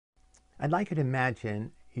I'd like you to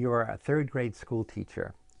imagine you're a third grade school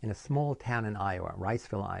teacher in a small town in Iowa,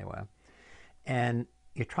 Riceville, Iowa, and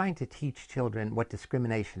you're trying to teach children what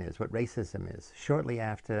discrimination is, what racism is, shortly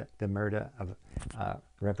after the murder of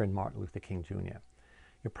Reverend Martin Luther King Jr.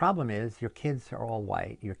 Your problem is your kids are all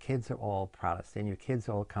white, your kids are all Protestant, your kids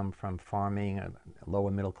all come from farming,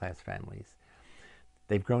 lower middle class families.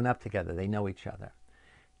 They've grown up together, they know each other.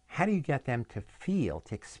 How do you get them to feel,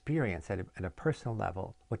 to experience at a personal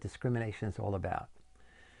level what discrimination is all about?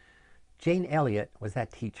 Jane Elliott was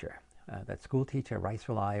that teacher, that school teacher at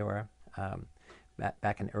Riceville, Iowa,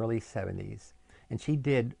 back in the early 70s. And she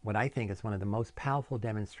did what I think is one of the most powerful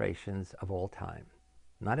demonstrations of all time.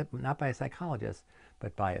 Not by a psychologist,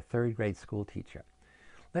 but by a third grade school teacher.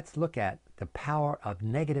 Let's look at the power of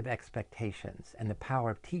negative expectations and the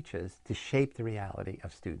power of teachers to shape the reality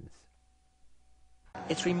of students.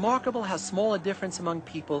 It's remarkable how small a difference among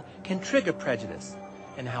people can trigger prejudice,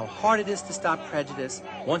 and how hard it is to stop prejudice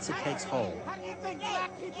once it takes hold.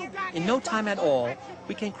 In no time at all,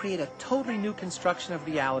 we can create a totally new construction of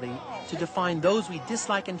reality to define those we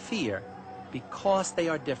dislike and fear because they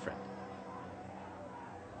are different.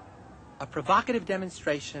 A provocative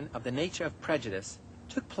demonstration of the nature of prejudice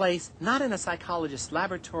took place not in a psychologist's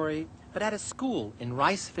laboratory, but at a school in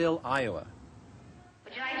Riceville, Iowa.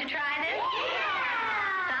 Would you like to try this?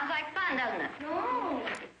 Yeah! Sounds like fun, doesn't it? No.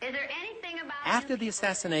 Is there anything about... After the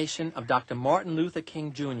assassination of Dr. Martin Luther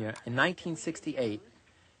King Jr. in 1968,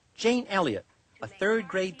 Jane Elliott, a third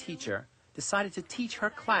grade teacher, decided to teach her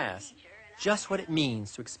class just what it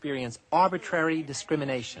means to experience arbitrary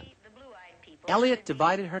discrimination. Elliott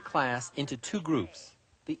divided her class into two groups,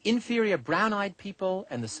 the inferior brown-eyed people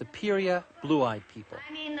and the superior blue-eyed people.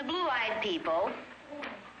 I mean, the blue-eyed people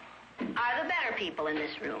are the better people in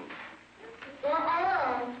this room.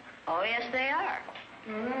 Oh, yes, they are.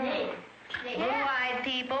 Blue-eyed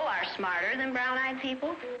people are smarter than brown-eyed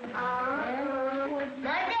people. My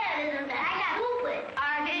dad isn't. I got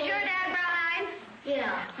stupid. Is your dad brown-eyed?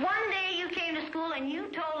 Yeah. One day you came to school and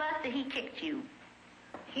you told us that he kicked you.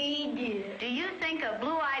 He did. Do you think a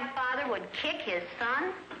blue-eyed father would kick his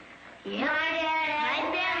son? Yeah. My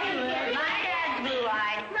dad's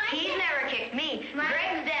blue-eyed. He's never kicked me.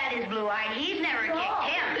 Greg's dad is blue-eyed. He's never kicked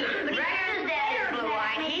him. Greg's dad is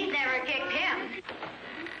blue-eyed. He's never kicked him.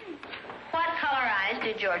 What color eyes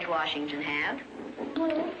did George Washington have?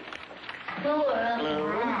 Blue. Blue.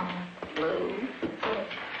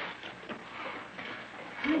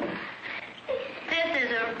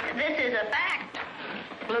 This is a fact.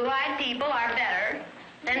 Blue-eyed people are better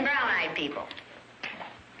than brown-eyed people.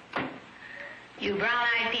 You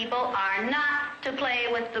brown-eyed people are not to play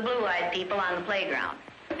with the blue-eyed people on the playground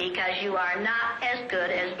because you are not as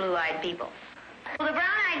good as blue-eyed people. Well, the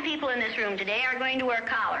brown-eyed people in this room today are going to wear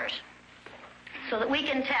collars so that we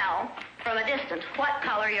can tell from a distance what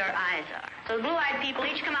color your eyes are. So the blue-eyed people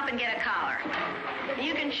each come up and get a collar.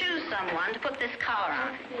 You can choose someone to put this collar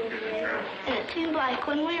on. And it seemed like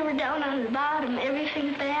when we were down on the bottom,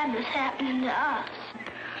 everything bad was happening to us.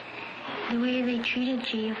 The way they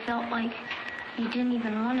treated you, you felt like you didn't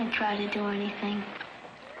even want to try to do anything.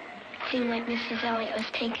 It seemed like Mrs. Elliott was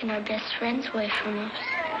taking our best friends away from us.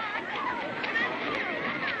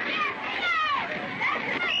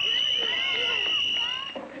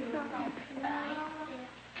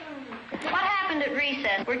 What happened at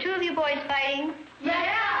recess? Were two of you boys fighting?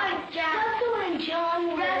 Yeah, Russell and John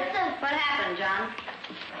were. What happened, John?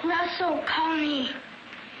 Russell called me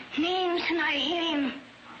names and I hit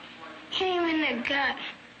him in the gut.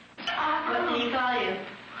 What did he call you?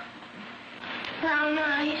 Brown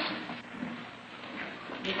eyes.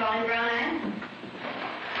 Did you call him brown eyes?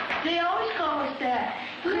 They always call us that.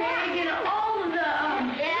 We had to get all of the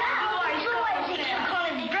boys call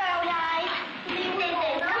us brown eyes. They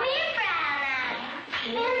said, come here, brown eyes.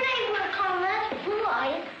 And they were calling us blue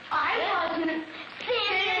eyes. I wasn't.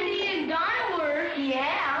 Sandy and Donna were.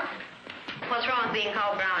 Yeah. What's wrong with being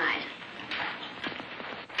called brown eyes?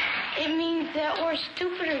 It means that we're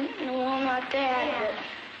stupider. Well, not that.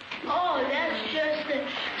 But, oh, that's just the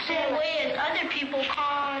same way as other people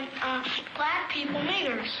call black people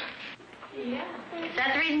niggers. Yeah. Is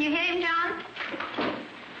that the reason you hit him, John?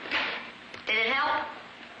 Did it help?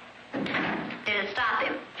 Did it stop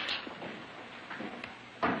him?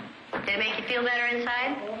 Did it make you feel better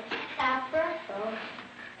inside? Stop Russell.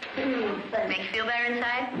 Make you feel better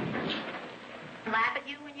inside? Laugh at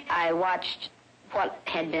you when you did it? I watched what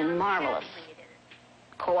had been marvelous,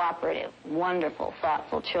 cooperative, wonderful,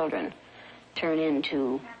 thoughtful children turn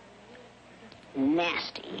into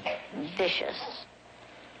nasty, vicious,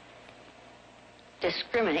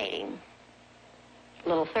 discriminating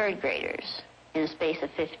little third graders in a space of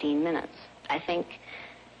 15 minutes. I think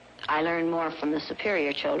I learned more from the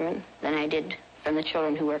superior children than I did from the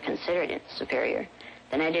children who were considered superior,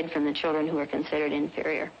 than I did from the children who were considered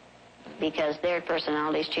inferior, because their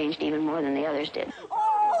personalities changed even more than the others did.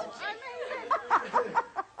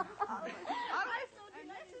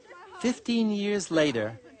 15 years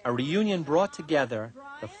later, a reunion brought together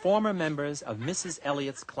the former members of Mrs.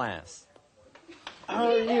 Elliott's class. How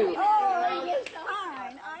are you? Oh, you're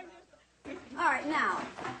fine. All right, now,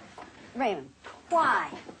 Raymond, why?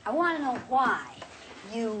 I want to know why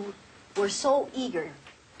you were so eager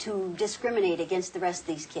to discriminate against the rest of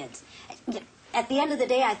these kids. At the end of the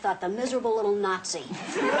day, I thought the miserable little Nazi.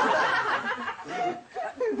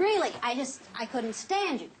 Really, I couldn't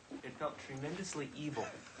stand you. It felt tremendously evil.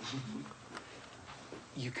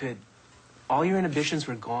 All your inhibitions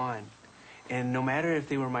were gone. And no matter if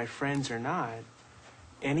they were my friends or not,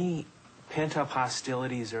 any pent-up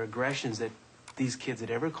hostilities or aggressions that these kids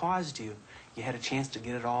had ever caused you, you had a chance to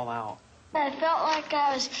get it all out. I felt like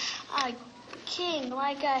I was a king,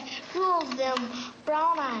 like I ruled them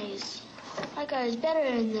brown eyes, like I was better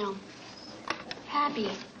than them.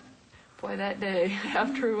 Happy. Boy, that day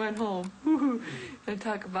after we went home, and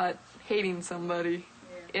talk about hating somebody,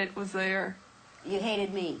 it was there. You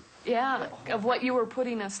hated me. Yeah, of what you were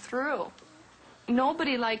putting us through.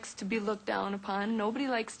 Nobody likes to be looked down upon. Nobody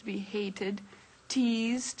likes to be hated,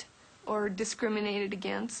 teased, or discriminated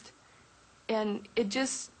against. And it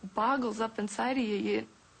just boggles up inside of you.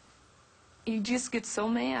 You just get so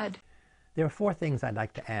mad. There are 4 things I'd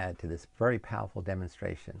like to add to this very powerful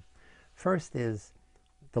demonstration. First is,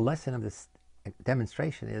 the lesson of this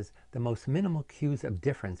demonstration is the most minimal cues of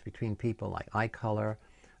difference between people, like eye color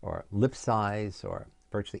or lip size or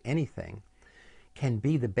virtually anything, can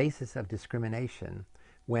be the basis of discrimination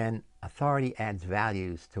when authority adds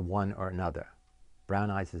values to one or another. Brown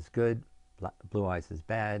eyes is good, blue eyes is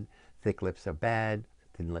bad, thick lips are bad,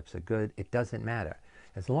 thin lips are good. It doesn't matter.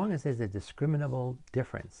 As long as there's a discriminable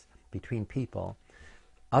difference between people,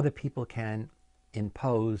 other people can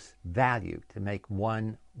impose value to make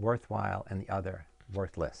one worthwhile and the other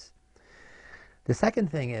worthless. The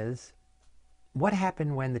second thing is, what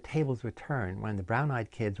happened when the tables were turned, when the brown-eyed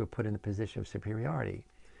kids were put in a position of superiority?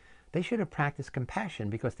 They should have practiced compassion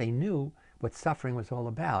because they knew what suffering was all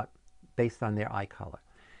about based on their eye color.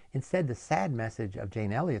 Instead, the sad message of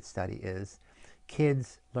Jane Elliott's study is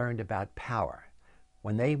kids learned about power.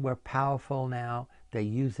 When they were powerful now, they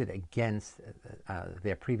use it against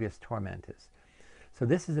their previous tormentors. So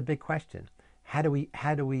this is a big question. How do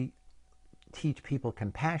we teach people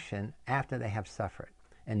compassion after they have suffered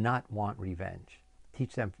and not want revenge?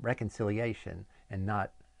 Teach them reconciliation and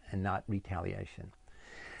not retaliation.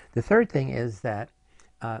 The third thing is that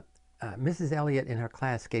Mrs. Elliott in her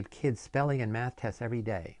class gave kids spelling and math tests every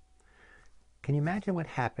day. Can you imagine what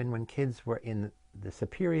happened when kids were in the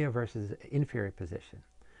superior versus inferior position?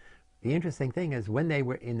 The interesting thing is when they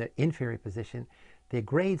were in the inferior position, their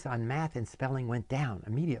grades on math and spelling went down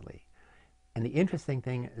immediately. And the interesting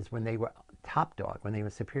thing is when they were top dog, when they were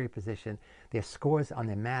superior position, their scores on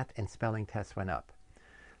their math and spelling tests went up.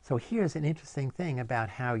 So here's an interesting thing about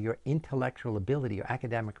how your intellectual ability or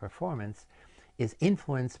academic performance is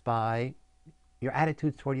influenced by your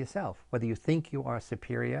attitudes toward yourself. Whether you think you are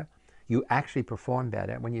superior, you actually perform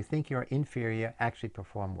better. When you think you're inferior, actually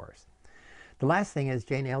perform worse. The last thing is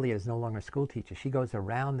Jane Elliott is no longer a school teacher. She goes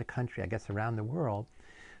around the country, I guess around the world,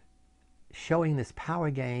 showing this power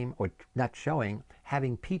game, or not showing,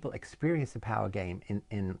 having people experience the power game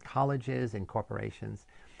in colleges and corporations.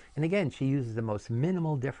 And again, she uses the most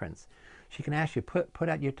minimal difference. She can ask you, put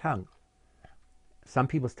out your tongue. Some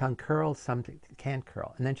people's tongue curls, some can't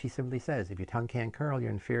curl. And then she simply says, if your tongue can't curl,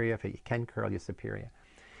 you're inferior. If it can curl, you're superior.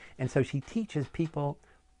 And so she teaches people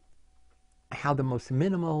how the most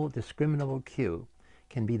minimal discriminable cue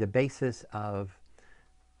can be the basis of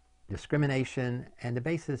discrimination and the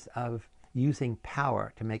basis of using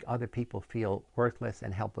power to make other people feel worthless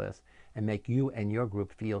and helpless and make you and your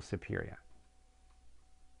group feel superior.